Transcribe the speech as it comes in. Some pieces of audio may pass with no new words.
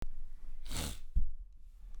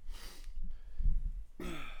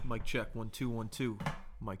Mic check. 1 2 1 2.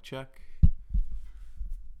 Mic check.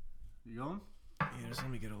 You going? Yeah, just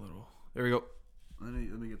let me get a little. There we go. Let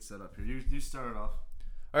me get set up here. You start it off.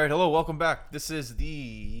 All right, hello, welcome back. This is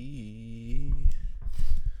the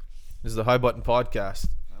High Button Podcast.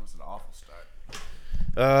 That was an awful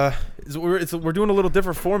start. We're doing a little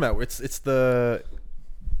different format. It's the.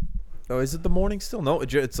 Oh, is it the morning still? No,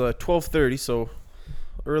 it's 12:30, so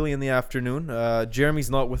early in the afternoon. Jeremy's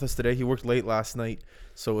not with us today. He worked late last night,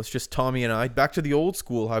 so it's just Tommy and I. Back to the old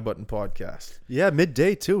school High Button Podcast. Yeah,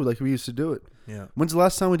 midday too, like we used to do it. Yeah. When's the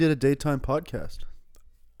last time we did a daytime podcast?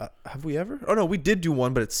 Have we ever? Oh no, we did do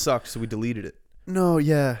one, but it sucked, so we deleted it. No,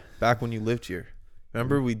 yeah. Back when you lived here.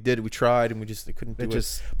 Remember, we tried, and we couldn't do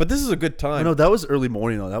it. But this is a good time. No, that was early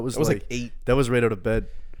morning though. That was like 8. That was right out of bed.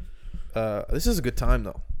 This is a good time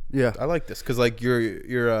though. Yeah, I like this because like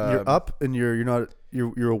you're up and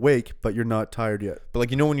you're awake, but you're not tired yet. But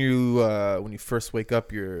like when you first wake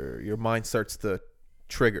up, your mind starts to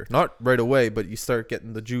trigger. Not right away, but you start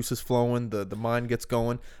getting the juices flowing. The mind gets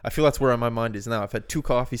going. I feel that's where my mind is now. I've had 2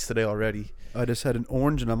 coffees today already. I just had an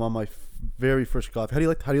orange, and I'm on my very first coffee. How do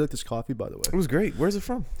you like this coffee, by the way? It was great. Where's it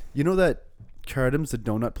from? You know that Cardam's, the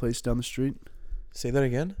donut place down the street? Say that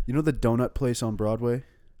again. You know the donut place on Broadway?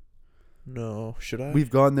 No, should I?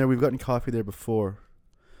 We've gone there. We've gotten coffee there before,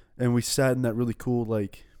 and we sat in that really cool,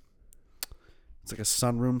 like, it's like a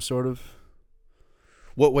sunroom sort of.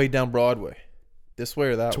 What way down Broadway? This way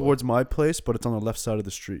or that way? Towards my place, but it's on the left side of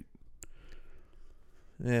the street.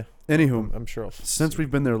 Yeah. Anywho, I'm sure. Since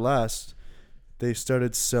we've been there last, they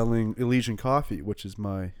started selling Elysian coffee, which is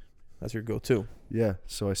that's your go-to. Yeah,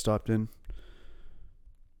 so I stopped in.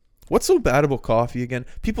 What's so bad about coffee again?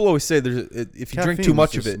 People always say if you drink too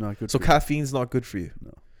much of it, so caffeine's not good for you.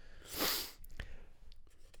 No.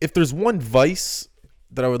 If there's one vice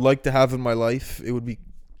that I would like to have in my life, it would be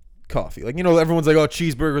coffee. Like, everyone's like, oh,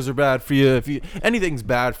 cheeseburgers are bad for you. Anything's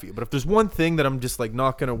bad for you. But if there's one thing that I'm just like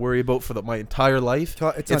not going to worry about for my entire life,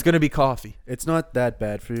 it's going to be coffee. It's not that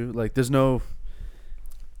bad for you. Like,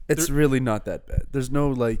 it's really not that bad. There's no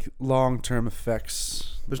like long-term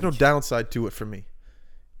effects. There's no downside to it for me.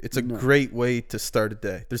 It's a great way to start a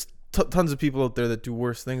day. There's tons of people out there that do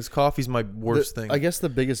worse things. Coffee's my worst thing. I guess the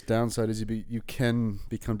biggest downside is you can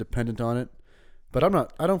become dependent on it. But I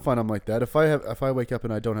don't find I'm like that. If I wake up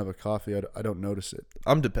and I don't have a coffee, I don't notice it.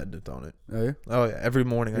 I'm dependent on it. Are you? Oh yeah, every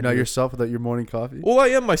morning. You're not yourself without your morning coffee? Well, I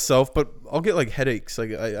am myself, but I'll get like headaches. Like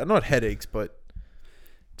not headaches, but.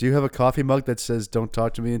 Do you have a coffee mug that says "Don't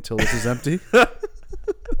talk to me until this is empty"?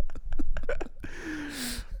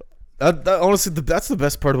 Honestly, that's the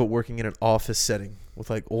best part about working in an office setting with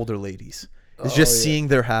like older ladies. Is just seeing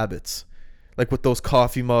their habits, like with those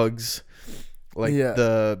coffee mugs, like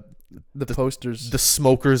the posters, the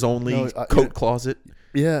smokers only coat closet.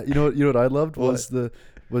 Yeah, you know what I loved was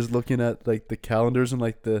looking at like the calendars and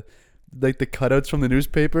like the cutouts from the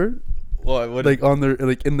newspaper. Well, like on their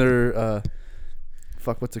in their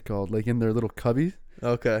what's it called? Like in their little cubby.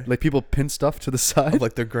 Okay. Like people pin stuff to the side. Of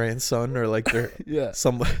like their grandson or like their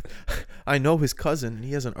I know his cousin.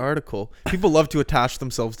 He has an article. People love to attach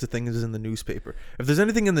themselves to things in the newspaper. If there's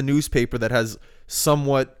anything in the newspaper that has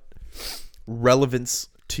somewhat relevance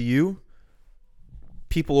to you,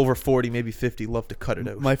 people over 40, maybe 50, love to cut it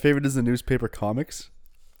out. My favorite is the newspaper comics.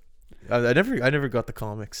 I never got the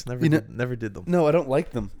comics. Never did them. No, I don't like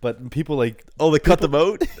them. But people like they cut them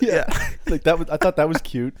out. Yeah, like that. I thought that was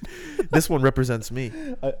cute. This one represents me.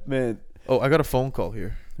 Man. Oh, I got a phone call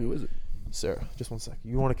here. Who is it? Sarah. Just 1 second.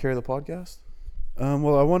 You want to carry the podcast?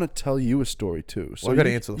 Well, I want to tell you a story too. So I got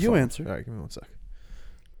to answer the phone. You answer. All right, give me 1 sec.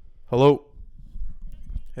 Hello.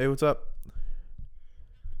 Hey, what's up?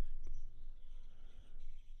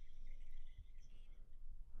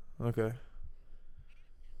 Okay.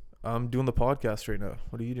 I'm doing the podcast right now.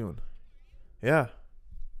 What are you doing? Yeah.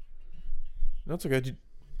 No, it's okay.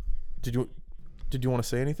 Did you want to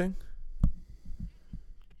say anything?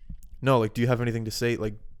 No, like, do you have anything to say?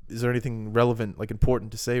 Like, is there anything relevant, like,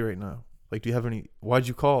 important to say right now? Like, do you have any? Why'd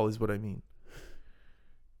you call? Is what I mean.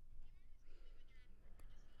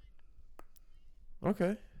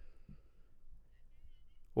 Okay.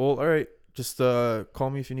 Well, all right. Just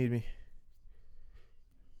call me if you need me.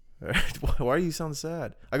 All right. Why are you sound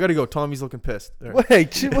sad? I gotta go. Tommy's looking pissed. Right.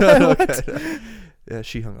 Wait, what? Yeah,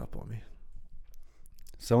 she hung up on me.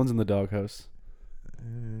 Someone's in the doghouse.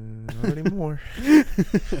 Not anymore.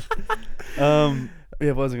 Yeah,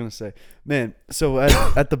 what was I gonna say, man? So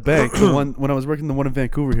at the bank, when I was working the one in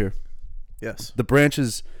Vancouver here, yes, the branch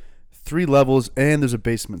is 3 levels and there's a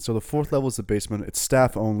basement. So the 4th level is the basement. It's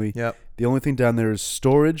staff only. Yep. The only thing down there is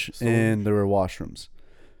storage. And there are washrooms.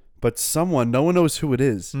 But no one knows who it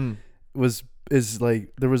is, was is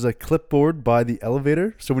like there was a clipboard by the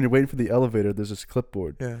elevator. So when you're waiting for the elevator, there's this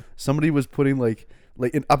clipboard. Yeah. Somebody was putting like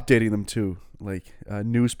and updating them too, like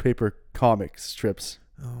newspaper comic strips.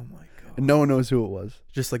 Oh my god. And no one knows who it was.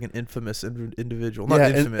 Just like an infamous individual. Not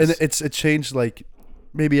infamous. And it changed like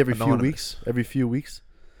maybe every Anonymous. few weeks. Every few weeks.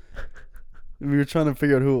 We were trying to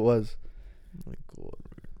figure out who it was. Oh my god.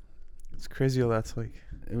 It's crazy how that's like.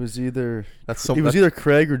 It was either either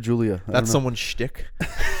Craig or Julia. That's someone's shtick.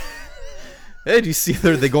 Hey, do you see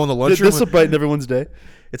they go in the lunchroom? This will brighten everyone's day.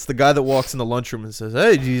 It's the guy that walks in the lunchroom and says,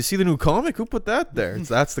 "Hey, do you see the new comic? Who put that there?"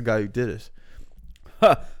 That's the guy who did it.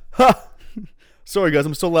 Ha ha. Sorry guys,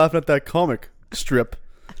 I'm still laughing at that comic strip.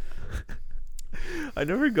 I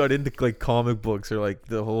never got into like comic books or like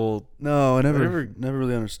the whole. No, I never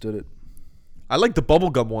really understood it. I like the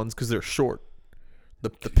bubblegum ones because they're short. The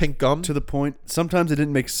pink gum. To the point. Sometimes it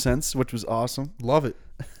didn't make sense, which was awesome. Love it.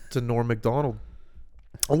 It's a Norm Macdonald.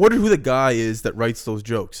 I wonder who the guy is that writes those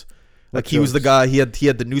jokes. Like he was the guy. He had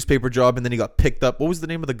the newspaper job, and then he got picked up. What was the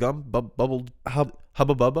name of the gum? Bubble.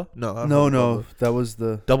 Hubba Bubba? No. No. That was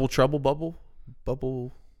the Double Trouble Bubble.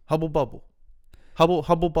 Hubble Bubble.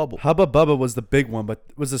 Hubble Bubble. Hubba Bubba was the big one, but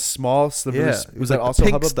was a small sliver. Yeah, it was that like also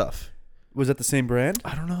pink Hubba stuff. Was that the same brand?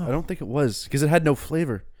 I don't know. I don't think it was because it had no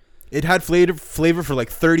flavor. It had flavor for like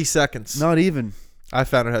 30 seconds. Not even. I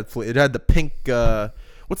found it had flavor. It had the pink.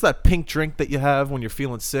 What's that pink drink that you have when you're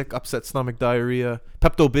feeling sick, upset stomach, diarrhea?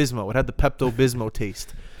 Pepto-Bismol. It had the Pepto-Bismol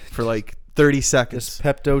taste for like 30 seconds. Just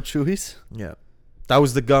Pepto Chewies? Yeah. That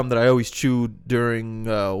was the gum that I always chewed during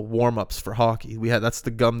warm-ups for hockey. That's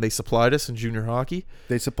the gum they supplied us in junior hockey.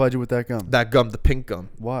 They supplied you with that gum? That gum, the pink gum.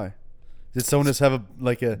 Why? Did someone just have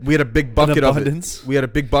we had a big bucket of it. We had a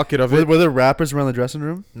big bucket of it. Were there wrappers around the dressing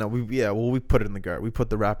room? No, we put it in the garbage. We put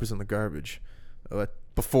the wrappers in the garbage.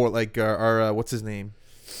 Before like our what's his name?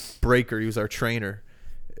 Breaker, he was our trainer.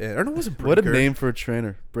 I don't know, it wasn't Breaker. What a name for a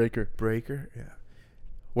trainer, Breaker. Breaker, yeah.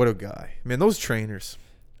 What a guy, man! Those trainers.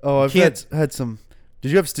 Oh, I've had some.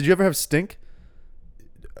 Did you ever have Stink?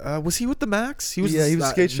 Was he with the Max? He was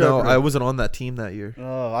skate shop. No, I wasn't on that team that year.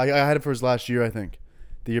 Oh, I had it for his last year, I think.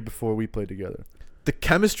 The year before we played together. The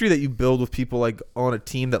chemistry that you build with people like on a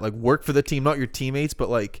team that like work for the team, not your teammates, but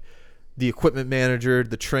like the equipment manager,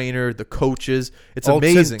 the trainer, the coaches. It's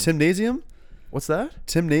amazing. Timnasium? What's that?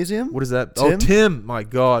 Timnasium? What is that? Tim? Oh, Tim. My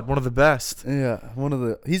God. One of the best. Yeah.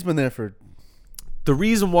 He's been there for. The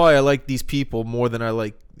reason why I like these people more than I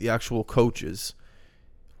like the actual coaches.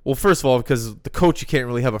 Well, first of all, because the coach, you can't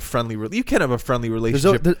really have a friendly. You can't have a friendly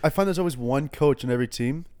relationship. I find there's always one coach in every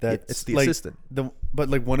team it's the assistant. But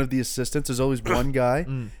like one of the assistants, there's always one guy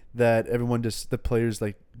that everyone the players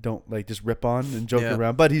like don't like just rip on and joke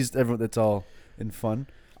around. But that's all in fun.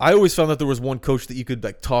 I always found that there was one coach that you could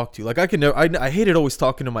like talk to. Like I hated always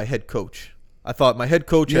talking to my head coach. I thought my head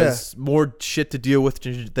coach has more shit to deal with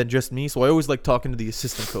than just me, so I always like talking to the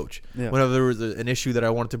assistant coach whenever there was an issue that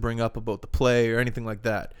I wanted to bring up about the play or anything like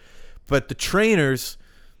that. But the trainers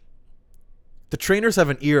have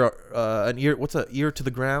an ear. What's an ear to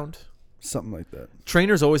the ground? Something like that.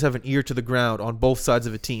 Trainers always have an ear to the ground on both sides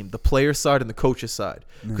of a team, the player side and the coach's side,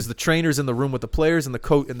 because the trainer's in the room with the players and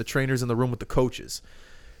the trainers in the room with the coaches.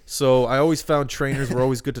 So I always found trainers were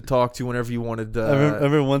always good to talk to whenever you wanted. I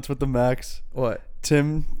remember once with the Max. What?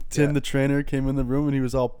 Tim, the trainer, came in the room and he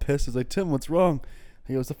was all pissed. He's like, "Tim, what's wrong?"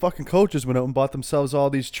 He goes, "The fucking coaches went out and bought themselves all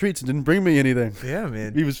these treats and didn't bring me anything." Yeah,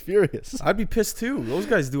 man. He was furious. I'd be pissed too. Those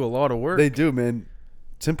guys do a lot of work. They do, man.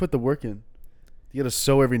 Tim put the work in. You got to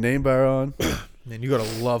sew every name bar on. Man, you got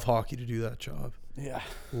to love hockey to do that job. Yeah.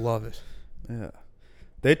 Love it. Yeah.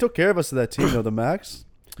 They took care of us to that team, though, the Max.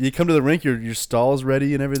 You come to the rink, your stall's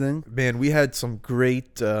ready and everything. Man, we had some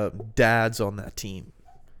great dads on that team.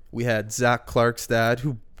 We had Zach Clark's dad,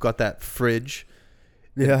 who got that fridge.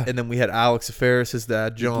 Yeah. And then we had Alex Ferris's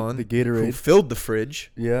dad, John, the Gatorade, who filled the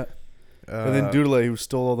fridge. Yeah. And then Doodle, who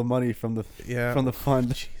stole all the money from the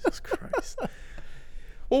fund. Jesus Christ.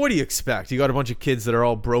 Well, what do you expect? You got a bunch of kids that are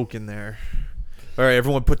all broken there. All right,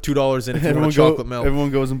 everyone put $2 in if you want chocolate milk. Everyone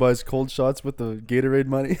goes and buys cold shots with the Gatorade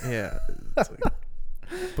money. Yeah.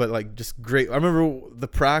 But like just great. I remember the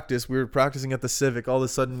practice. We were practicing at the Civic. All of a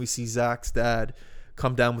sudden, we see Zach's dad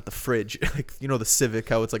come down with the fridge, like the Civic,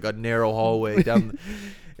 how it's like a narrow hallway down.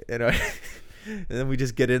 And then we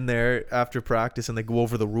just get in there after practice, and they go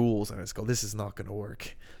over the rules, and I just go, "This is not going to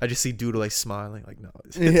work." I just see Doodle like smiling, like, "No."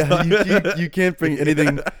 You can't bring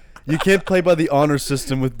anything. You can't play by the honor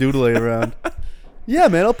system with Doodle around. Yeah,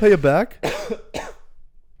 man, I'll pay you back.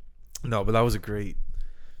 No, but that was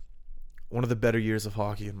one of the better years of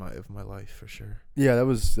hockey in my life for sure. Yeah, that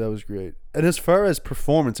was great. And as far as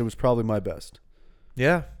performance, it was probably my best.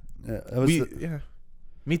 Yeah. Yeah.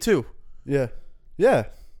 Me too. Yeah. Yeah.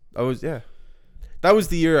 That was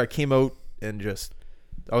the year I came out and just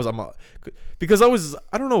because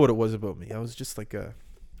I don't know what it was about me. I was just like a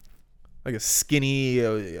skinny.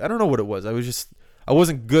 I don't know what it was. I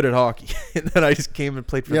wasn't good at hockey, and then I just came and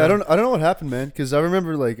played for. Yeah, them. I don't know what happened, man. Because I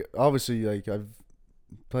remember, like, obviously, like, I've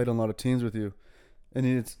played on a lot of teams with you, and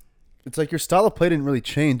it's like your style of play didn't really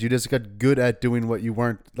change. You just got good at doing what you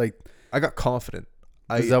weren't like. I got confident.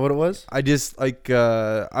 Is that what it was? I just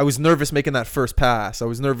I was nervous making that first pass. I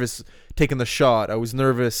was nervous taking the shot. I was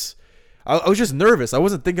nervous. I was just nervous. I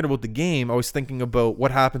wasn't thinking about the game. I was thinking about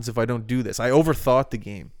what happens if I don't do this. I overthought the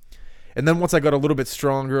game. And then once I got a little bit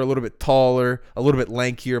stronger, a little bit taller, a little bit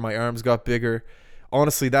lankier, my arms got bigger.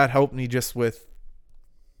 Honestly, that helped me just with,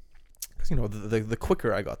 the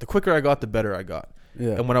quicker I got. The quicker I got, the better I got.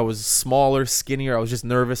 Yeah. And when I was smaller, skinnier, I was just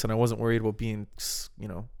nervous and I wasn't worried about being,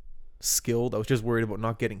 skilled. I was just worried about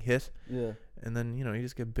not getting hit. Yeah. And then, you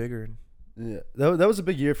just get bigger. Yeah. That was a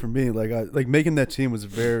big year for me. Like making that team was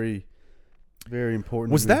very, very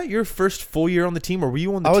important. Was that your first full year on the team, or were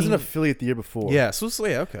you on the team? I was an affiliate the year before. Yeah. So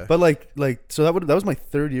okay. But so that was my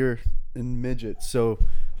third year in midget. So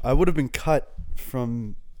I would have been cut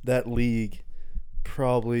from that league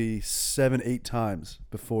probably 7-8 times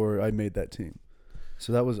before I made that team.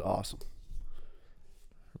 So that was awesome.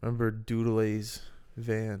 Remember Doodle's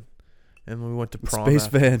van, and we went to prom. Space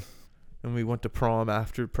van. And we went to prom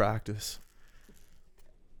after practice.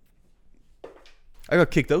 I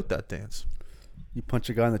got kicked out that dance. You punch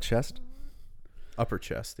a guy in the chest? Upper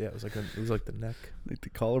chest, yeah. It was like the neck. Like the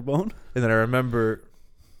collarbone? And then I remember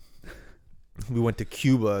we went to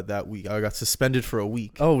Cuba that week. I got suspended for a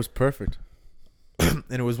week. Oh, it was perfect. And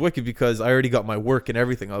it was wicked because I already got my work and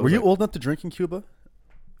everything. Were you old enough to drink in Cuba?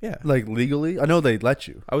 Yeah. Like legally? I know they let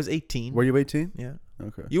you. I was 18. Were you 18? Yeah.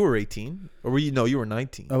 Okay. You were 18? Or were you? No, you were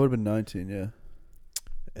 19. I would have been 19, yeah.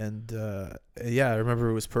 And I remember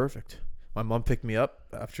it was perfect. My mom picked me up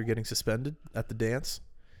after getting suspended at the dance.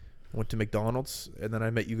 Went to McDonald's, and then I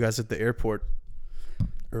met you guys at the airport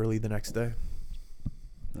early the next day.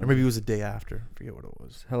 Or maybe it was a day after. I forget what it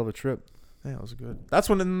was. Hell of a trip. Yeah, it was good. That's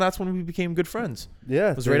when we became good friends.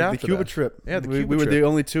 Yeah. It was right after the Cuba that. trip. Yeah, we were the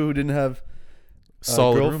only two who didn't have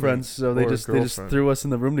solid girlfriends, so they just threw us in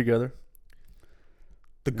the room together.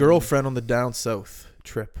 The girlfriend on the down south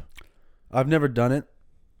trip. I've never done it.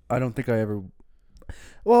 I don't think I ever.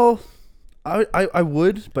 Well, I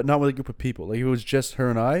would, but not with a group of people. Like if it was just her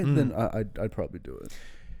and I, then I'd probably do it.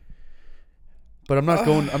 But I'm not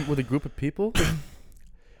going. I'm with a group of people.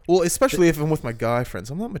 Well, especially if I'm with my guy friends,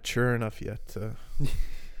 I'm not mature enough yet.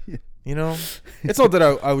 Yeah. It's not that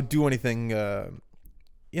I would do anything. I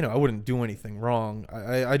wouldn't do anything wrong.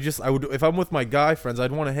 I would if I'm with my guy friends,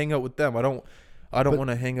 I'd want to hang out with them. I don't want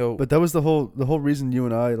to hang out. But that was the whole reason you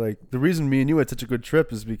and I the reason me and you had such a good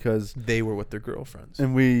trip is because they were with their girlfriends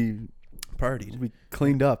and we partied. We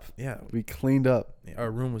cleaned up. Yeah, we cleaned up. Yeah, our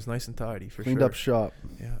room was nice and tidy for cleaned sure. up shop.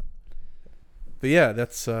 Yeah, but yeah,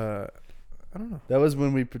 that's I don't know. That was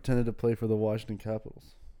when we pretended to play for the Washington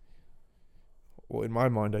Capitals. Well, in my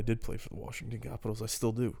mind, I did play for the Washington Capitals. I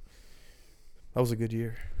still do. That was a good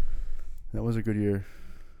year. That was a good year.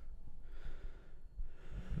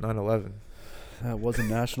 9/11. That was a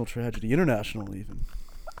national tragedy. International even.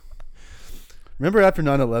 Remember after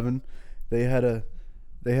 9/11, they had an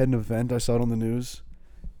event. I saw it on the news.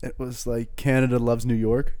 It was like Canada loves New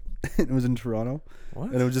York. It was in Toronto.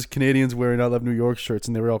 What? And it was just Canadians wearing I Love New York shirts,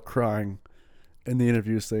 and they were all crying in the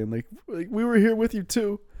interview saying like we were here with you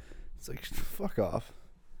too. It's like fuck off.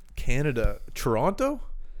 Canada, Toronto?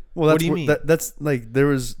 Well, that's what do you mean? That's like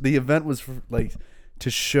the event was for, like to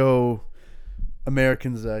show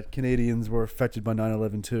Americans that Canadians were affected by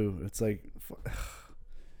 9/11 too. It's like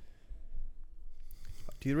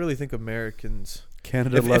do you really think Americans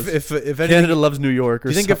Canada loves anything, Canada loves New York? Or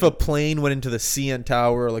do you think if a plane went into the CN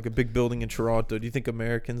Tower, like a big building in Toronto, do you think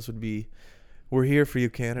Americans would be, we're here for you,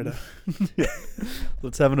 Canada? Yeah.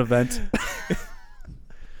 Let's have an event.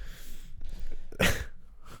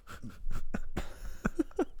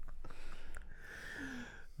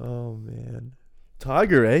 Oh man,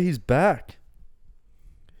 Tiger, he's back.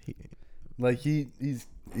 He's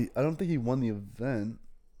I don't think he won the event,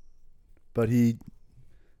 but I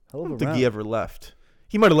don't think he ever left.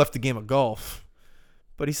 He might have left the game of golf,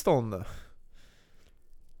 but he's still in the.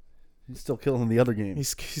 He's still killing the other game.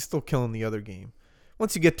 He's still killing the other game.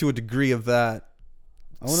 Once you get to a degree of that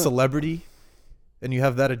celebrity, and you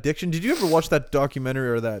have that addiction. Did you ever watch that documentary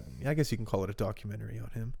or that? I guess you can call it a documentary on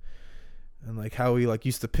him, and like how he like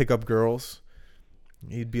used to pick up girls.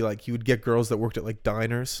 He would get girls that worked at like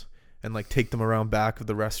diners and like take them around back of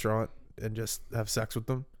the restaurant and just have sex with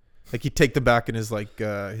them. Like he'd take them back in his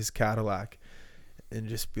his Cadillac and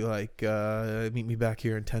just be like, meet me back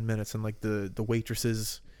here in 10 minutes. And like the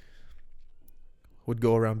waitresses would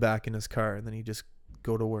go around back in his car, and then he'd just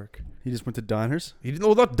go to work. He just went to diners? He didn't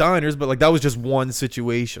know, not diners, but like that was just one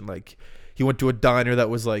situation. Like he went to a diner that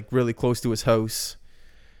was like really close to his house.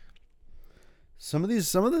 Some of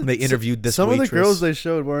the they interviewed this some waitress. of the girls they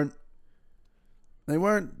showed weren't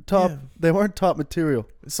top. Yeah. They weren't top material.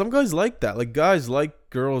 Some guys like that. Like guys like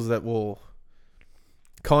girls that will.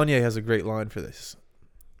 Kanye has a great line for this.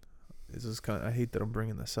 This is kind of, I hate that I'm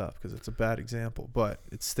bringing this up because it's a bad example, but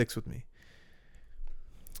it sticks with me.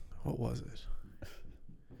 What was it?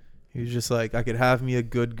 He was just like, I could have me a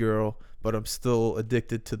good girl, but I'm still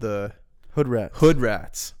addicted to the hood rats. Hood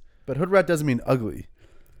rats. But hood rat doesn't mean ugly.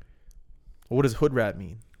 What does hood rat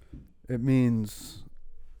mean? It means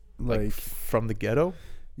like from the ghetto.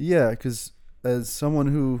 Yeah, because as someone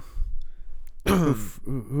who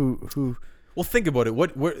well, think about it.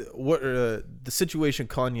 What the situation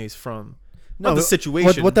Kanye's from? No, not the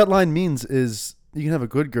situation. What that line means is you can have a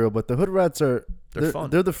good girl, but the hood rats are they're fun.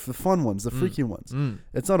 They're the fun ones, the freaky ones.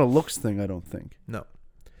 It's not a looks thing, I don't think. No.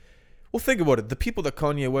 Well, think about it. The people that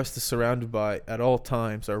Kanye West is surrounded by at all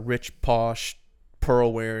times are rich, posh,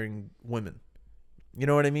 pearl-wearing women. You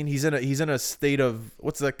know what I mean? He's in a state of,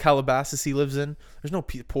 what's the Calabasas he lives in? There's no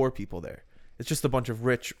poor people there. It's just a bunch of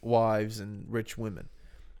rich wives and rich women.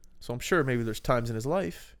 So I'm sure maybe there's times in his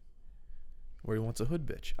life where he wants a hood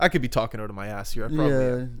bitch. I could be talking out of my ass here. I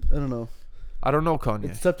don't know. I don't know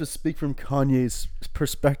Kanye. It's tough to speak from Kanye's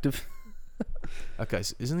perspective. Okay,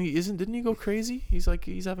 so didn't he go crazy? He's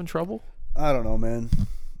having trouble. I don't know, man.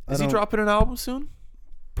 Is he dropping an album soon?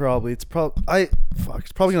 Probably. It's probably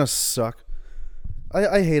gonna suck.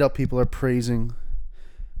 I hate how people are praising.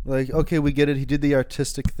 Like, okay, we get it. He did the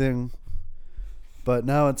artistic thing, but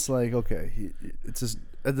now it's like, okay, it's just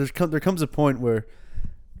there comes a point where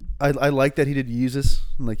I like that he did Yeezus,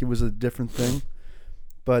 like it was a different thing,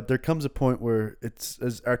 but there comes a point where it's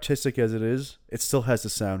as artistic as it is, it still has to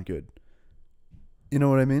sound good. You know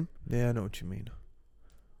what I mean? Yeah, I know what you mean.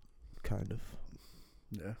 Kind of.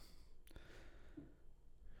 Yeah.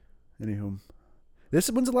 Anywho, when's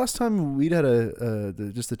the last time we'd had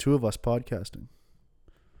just the two of us podcasting?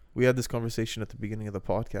 We had this conversation at the beginning of the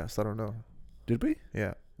podcast. I don't know. Did we?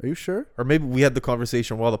 Yeah. Are you sure? Or maybe we had the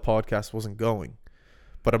conversation while the podcast wasn't going.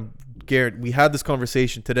 But I'm guaranteed we had this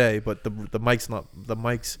conversation today, but the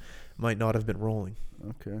mics might not have been rolling.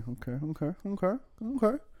 Okay.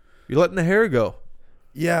 You're letting the hair go.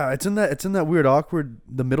 Yeah, it's in that weird awkward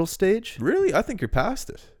the middle stage. Really? I think you're past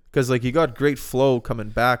it. Because like you got great flow coming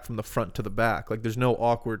back from the front to the back. Like there's no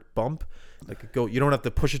awkward bump. Like you don't have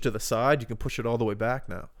to push it to the side. You can push it all the way back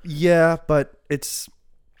now. Yeah, but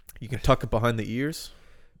you can tuck it behind the ears.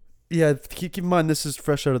 Yeah, keep in mind this is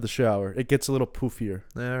fresh out of the shower. It gets a little poofier.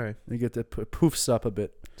 All right. It poofs up a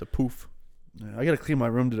bit. It's a poof. Yeah, I gotta clean my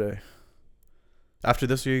room today. After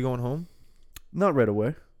this, are you going home? Not right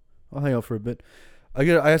away. I'll hang out for a bit. I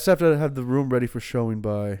just have to have the room ready for showing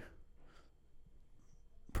I'm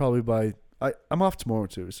off tomorrow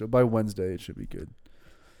too, so by Wednesday it should be good.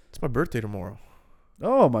 It's my birthday tomorrow.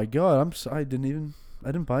 Oh my god, I didn't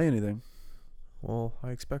buy anything. Well,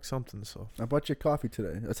 I expect something, so I bought you coffee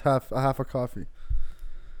today. That's half a coffee.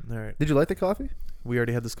 All right. Did you like the coffee? We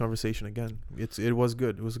already had this conversation again. It was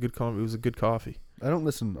good. It was a good coffee. I don't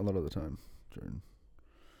listen a lot of the time, Jordan.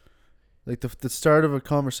 Like the start of a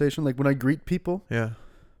conversation, like when I greet people. Yeah.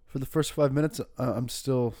 For the first 5 minutes, I'm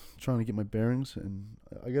still trying to get my bearings, and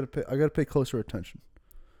I gotta pay closer attention.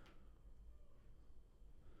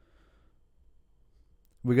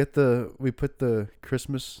 We put the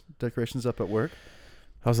Christmas decorations up at work.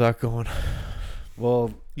 How's that going?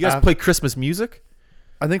 Well, you guys play Christmas music?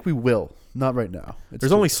 I think we will. Not right now.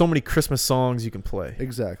 There's only so many Christmas songs you can play.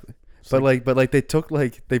 Exactly. But they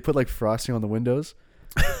put frosting on the windows.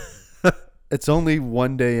 It's only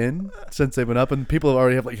one day in since they've been up, and people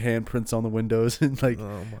already have like handprints on the windows and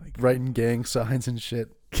writing gang signs and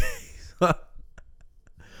shit.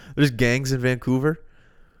 There's gangs in Vancouver.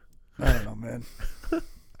 I don't know, man.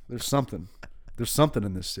 There's something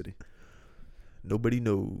in this city. Nobody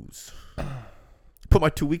knows. Put my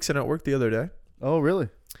 2 weeks in at work the other day. Oh, really?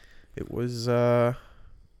 It was. Were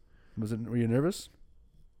you nervous?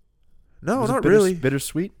 No, not really.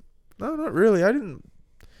 Bittersweet? No, not really.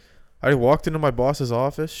 I walked into my boss's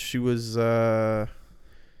office. She was, I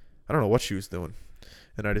don't know what she was doing.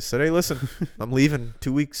 And I just said, hey, listen, I'm leaving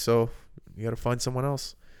 2 weeks, so you got to find someone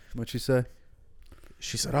else. What'd she say?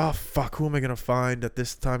 She said, oh, fuck, who am I going to find at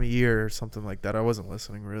this time of year or something like that. I wasn't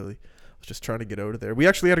listening, really. I was just trying to get out of there. We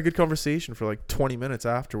actually had a good conversation for like 20 minutes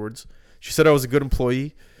afterwards. She said I was a good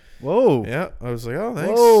employee. Whoa. Yeah, I was like, oh,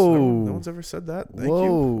 thanks. Whoa. No one's ever said that. Thank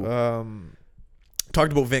you.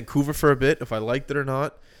 Talked about Vancouver for a bit, if I liked it or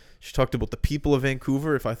not. She talked about the people of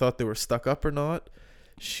Vancouver, if I thought they were stuck up or not.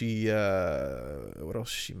 She, what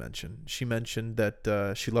else did she mention? She mentioned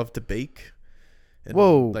that she loved to bake. And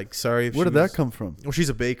Whoa. Like, sorry if Where she did was, that come from? Well, she's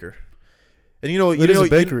a baker. And It is a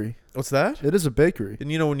bakery. What's that? It is a bakery. And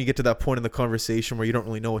when you get to that point in the conversation where you don't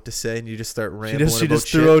really know what to say and you just start rambling She about just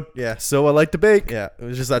shit. threw out, Yeah. so I like to bake. Yeah, it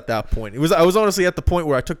was just at that point. I was honestly at the point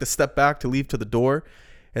where I took the step back to leave to the door,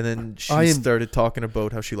 and then she started talking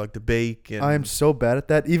about how she liked to bake. And I am so bad at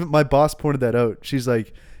that. Even my boss pointed that out. She's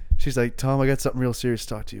like, Tom, I got something real serious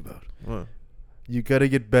to talk to you about. What? You got to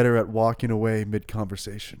get better at walking away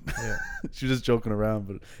mid-conversation. Yeah. She's just joking around,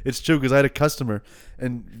 but it's true because I had a customer,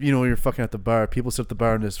 and when you're fucking at the bar, people sit at the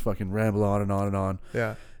bar and just fucking ramble on and on and on.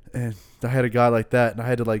 Yeah. And I had a guy like that, and I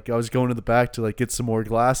had to I was going to the back to get some more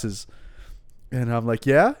glasses, and I'm like,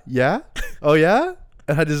 yeah, oh yeah,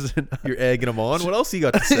 and I just you're egging him on. What else you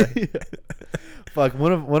got to say? Fuck,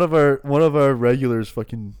 one of our regulars,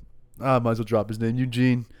 fucking, I might as well drop his name,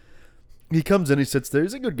 Eugene. He comes in, he sits there.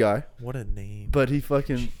 He's a good guy. What a name. But he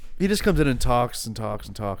just comes in and talks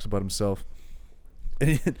about himself.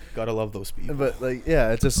 Gotta love those people. But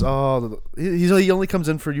it's just he only comes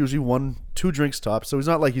in for usually 1-2 drinks tops, so he's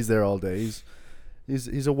not like he's there all day.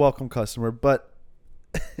 He's a welcome customer, but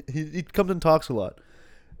he comes and talks a lot.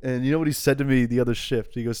 And you know what he said to me the other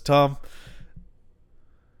shift? He goes, Tom,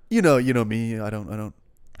 you know me. I don't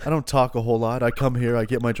talk a whole lot. I come here, I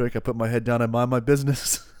get my drink, I put my head down, I mind my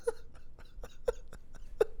business.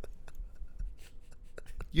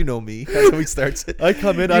 You know me. That's how he starts it. I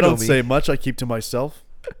come in, I don't say much. I keep to myself.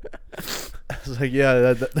 I was like,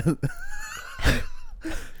 yeah, that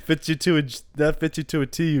fits you to a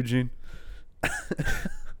T, Eugene.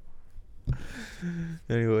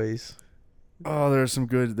 Anyways. Oh, there's some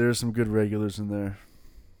good regulars in there.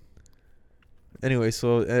 Anyway,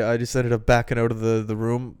 so I just ended up backing out of the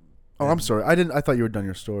room. Oh, I'm sorry. I thought you were done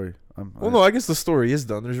your story. No, I guess the story is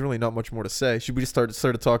done. There's really not much more to say. We just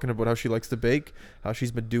started talking about how she likes to bake, how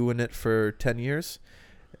she's been doing it for 10 years.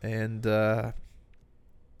 And, yeah.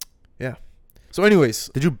 So anyways.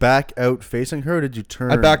 Did you back out facing her or did you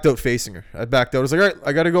turn? I backed out facing her. I backed out. I was like, all right,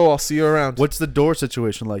 I got to go. I'll see you around. What's the door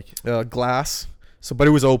situation like? Glass. But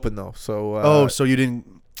it was open, though. So. So you didn't.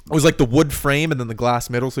 It was like the wood frame and then the glass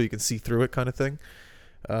middle so you can see through it kind of thing.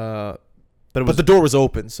 But the door was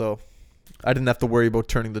open, so I didn't have to worry about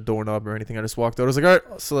turning the doorknob or anything. I just walked out. I was like, all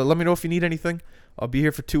right, so let me know if you need anything. I'll be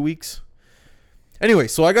here for 2 weeks. Anyway,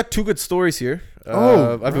 so I got 2 good stories here.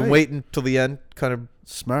 I've been waiting till the end, kind of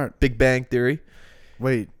smart. Big Bang Theory.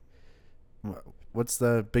 Wait, what's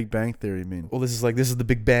the Big Bang Theory mean? Well, this is the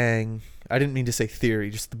Big Bang. I didn't mean to say theory,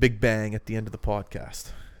 just the Big Bang at the end of the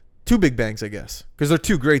podcast. 2 Big Bangs, I guess, because they're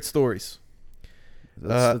 2 great stories.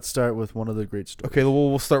 Let's start with one of the great stories. Okay,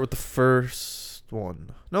 we'll start with the first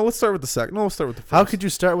one. No, let's start with the second. No, we'll start with the first. How could you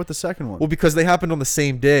start with the second one? Well, because they happened on the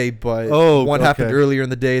same day, but one happened earlier in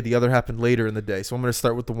the day, the other happened later in the day. So I'm going to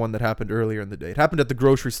start with the one that happened earlier in the day. It happened at the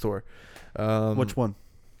grocery store. Which one?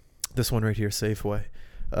 This one right here, Safeway.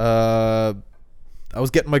 I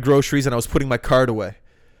was getting my groceries and I was putting my cart away.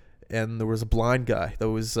 And there was a blind guy that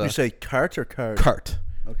was... you say cart or card? Cart.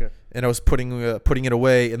 Okay. And I was putting it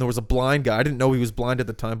away, and there was a blind guy. I didn't know he was blind at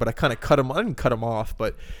the time, but I kind of cut him. I didn't cut him off,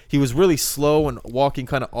 but he was really slow and walking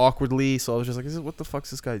kind of awkwardly. So I was just like, what the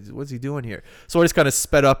fuck's this guy? What's he doing here? So I just kind of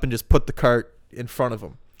sped up and just put the cart in front of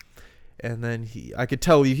him. And then I could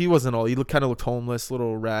tell he wasn't all. He kind of looked homeless, a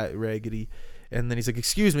little raggedy. And then he's like,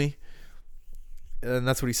 "Excuse me." And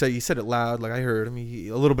that's what he said. He said it loud, like I heard him.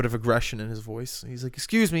 A little bit of aggression in his voice. He's like,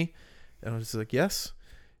 "Excuse me," and I was just like, "Yes."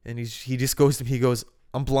 And he just goes to me. He goes,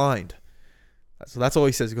 "I'm blind." So that's all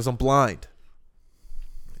he says. He goes, "I'm blind."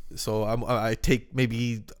 So I take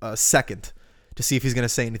maybe a second to see if he's gonna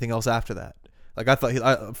say anything else after that. Like I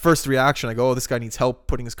thought, first reaction, I go, "Oh, this guy needs help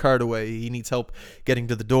putting his cart away. He needs help getting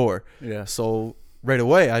to the door." Yeah. So right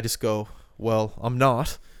away, I just go, "Well, I'm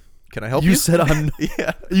not. Can I help you?" You said I'm.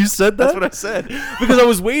 Yeah. You said that? That's what I said because I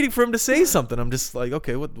was waiting for him to say something. I'm just like,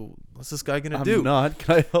 okay, what's this guy gonna do? I'm not.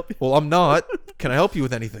 Can I help you? Well, I'm not. Can I help you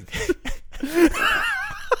with anything?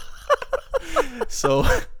 So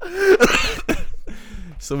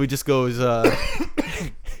he just goes.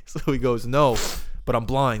 So he goes, "No, but I'm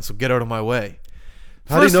blind. So get out of my way."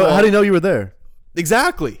 How do you know you were there?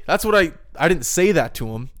 Exactly. That's what I didn't say that to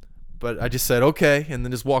him, but I just said okay, and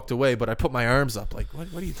then just walked away. But I put my arms up, like,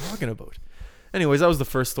 what are you talking about? Anyways, that was the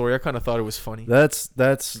first story. I kind of thought it was funny. That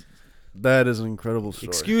is an incredible story.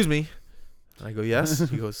 "Excuse me." And I go, "Yes."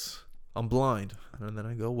 He goes, "I'm blind." And then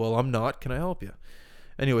I go, "Well, I'm not. Can I help you?"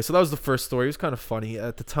 Anyway, so that was the first story. It was kind of funny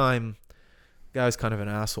at the time. Guy was kind of an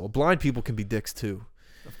asshole. Blind people can be dicks too.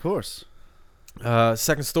 Of course.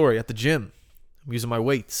 Second story, at the gym. I'm using my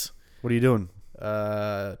weights. What are you doing?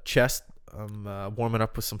 Chest. I'm warming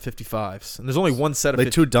up with some 55s. And there's only one set of...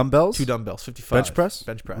 Like 2 dumbbells? 2 dumbbells, 55. Bench press?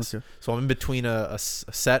 Bench press. Okay. So I'm in between a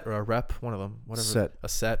set or a rep, one of them. Whatever. Set. A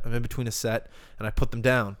set. I'm in between a set, and I put them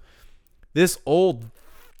down. This old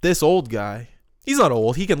guy... He's not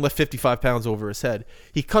old. He can lift 55 pounds over his head.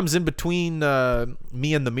 He comes in between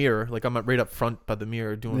me and the mirror. Like, I'm right up front by the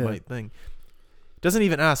mirror doing my thing. Doesn't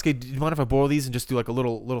even ask, hey, do you mind if I borrow these and just do like a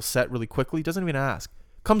little set really quickly? Doesn't even ask.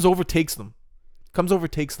 Comes over, takes them.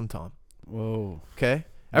 Tom. Whoa. Okay?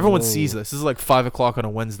 Everyone sees this. This is like 5 o'clock on a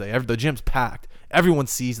Wednesday. The gym's packed. Everyone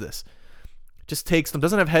sees this. Just takes them.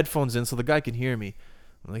 Doesn't have headphones in so the guy can hear me.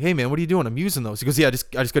 I'm like, hey, man, what are you doing? I'm using those. He goes, yeah, I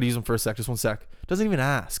just got to use them for a sec. Just 1 sec. Doesn't even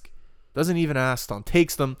ask. Tom.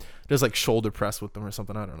 Takes them. Does like shoulder press with them or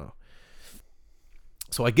something. I don't know.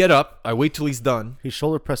 So I get up. I wait till he's done. He's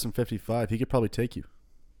shoulder pressing 55. He could probably take you.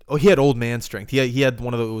 Oh, he had old man strength. He had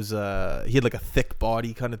one of those. He had like a thick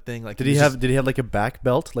body kind of thing. Like did he have like a back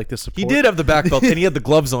belt like the support? He did have the back belt, and he had the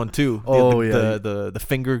gloves on too. The the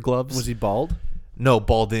finger gloves. Was he bald? No,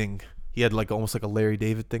 balding. He had like almost like a Larry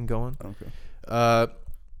David thing going. Okay.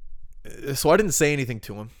 So I didn't say anything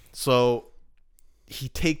to him. So he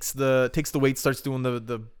takes the weight, starts doing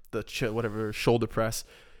the whatever shoulder press,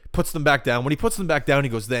 puts them back down. When he puts them back down, he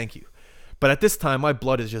goes, "Thank you." But at this time, my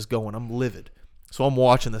blood is just going. I'm livid. So I'm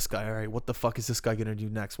watching this guy. All right, what the fuck is this guy gonna do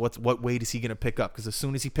next? What weight is he gonna pick up? Because as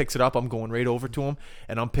soon as he picks it up, I'm going right over to him,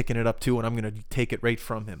 and I'm picking it up too, and I'm gonna take it right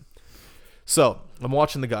from him. So I'm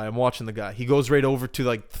watching the guy. He goes right over to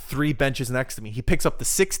like 3 benches next to me. He picks up the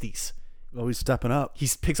 60s. Oh, he's stepping up. He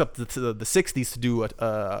picks up the 60s to do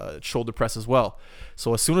a shoulder press as well.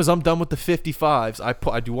 So as soon as I'm done with the 55s,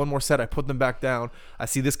 I do one more set. I put them back down. I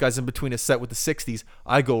see this guy's in between a set with the 60s.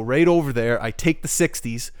 I go right over there. I take the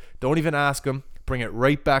 60s. Don't even ask him. Bring it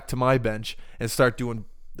right back to my bench and start doing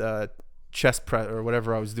chest press or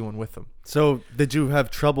whatever I was doing with them. So did you have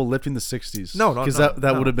trouble lifting the 60s? No, because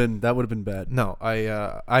that would have been bad. No,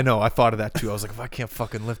 I know. I thought of that too. I was like, if I can't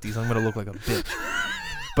fucking lift these, I'm gonna look like a bitch.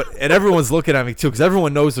 And everyone's looking at me too, because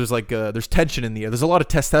everyone knows there's tension in the air. There's a lot of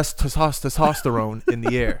testosterone in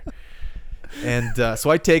the air. And so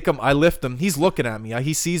I take him, I lift him. He's looking at me.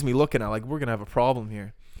 He sees me looking at, like, we're gonna have a problem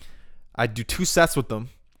here. I do 2 sets with them.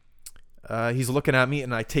 He's looking at me,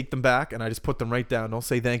 and I take them back, and I just put them right down. Don't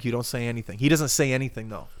say thank you. Don't say anything. He doesn't say anything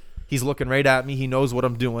though. He's looking right at me. He knows what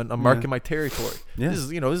I'm doing. I'm marking my territory. Yeah. This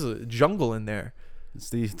is a jungle in there. It's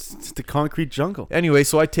the concrete jungle. Anyway,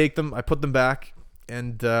 so I take them, I put them back.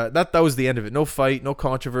 And that was the end of it. No fight, no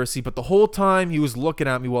controversy. But the whole time he was looking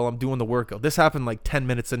at me while I'm doing the workout. This happened like 10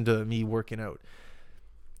 minutes into me working out.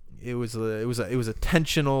 It was a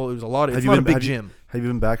tensional. It was a lot. It's not a big gym. Have you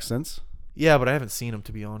been back since? Yeah, but I haven't seen him,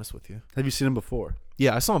 to be honest with you. Have you seen him before?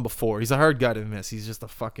 Yeah, I saw him before. He's a hard guy to miss. He's just a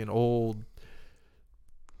fucking old,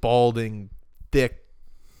 balding, thick,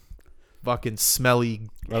 fucking smelly,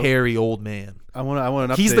 hairy old man. I want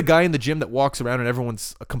an update. He's the guy in the gym that walks around and everyone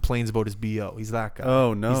complains about his BO. He's that guy.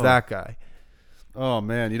 Oh, no. He's that guy. Oh,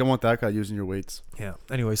 man. You don't want that guy using your weights. Yeah.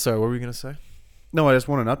 Anyway, sorry. What were you going to say? No, I just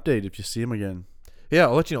want an update if you see him again. Yeah,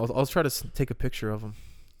 I'll let you know. I'll try to take a picture of him.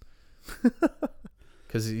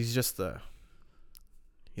 Because he's just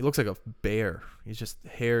he looks like a bear. He's just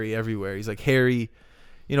hairy everywhere. He's like hairy.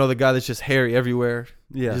 You know, the guy that's just hairy everywhere.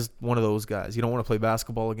 Yeah. He's just one of those guys. You don't want to play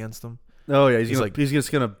basketball against him. Oh, yeah. He's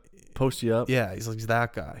just going to post you up. Yeah, he's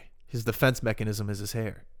that guy. His defense mechanism is his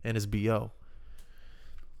hair and his BO.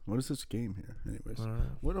 What is this game here? Anyways,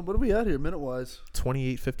 what are we at here minute-wise?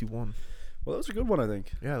 28:51. Well, that was a good one, I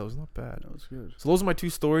think. Yeah, that was not bad. That was good. So those are my 2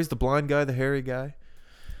 stories, the blind guy, the hairy guy.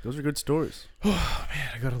 Those are good stories. Oh, man,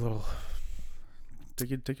 I got a little...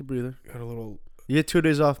 Take a breather. Got a little... You get 2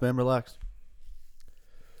 days off, man. Relax.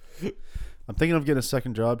 I'm thinking of getting a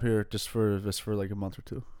second job here just for like a month or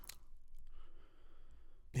 2.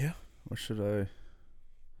 Yeah. Or should I?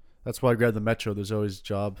 That's why I grabbed the Metro. There's always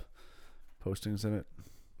job postings in it.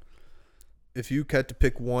 If you had to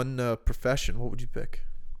pick one profession, what would you pick?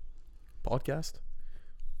 Podcast?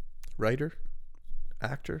 Writer?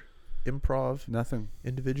 Actor? Improv? Nothing.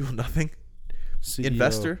 Individual? Nothing? CEO,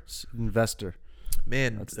 Investor? Investor.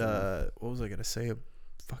 Man, what was I going to say?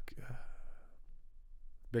 Fuck.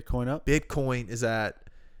 Bitcoin up? Bitcoin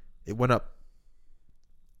it went up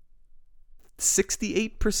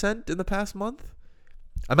 68% in the past month.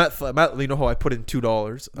 I'm at you know how I put in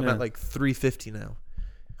 $2? I'm at like $350 now.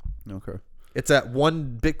 Okay. It's at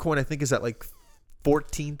one Bitcoin, I think, is at like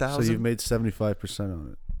 14,000. So you've made 75%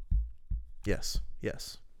 on it. Yes.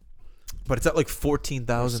 But it's at like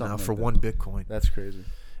 14,000 now for like one Bitcoin. That's crazy.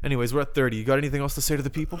 Anyways, we're at 30. You got anything else to say to the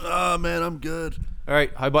people? Oh, man, I'm good. All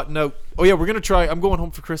right, high button out. Oh, yeah, we're going to try. I'm going home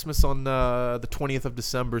for Christmas on the 20th of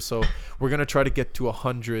December, so we're going to try to get to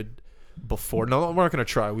 100 before. No, we're not going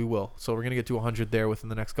to try. We will. So we're going to get to 100 there within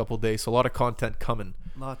the next couple of days. So a lot of content coming.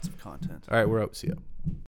 Lots of content. All right, we're out. See ya.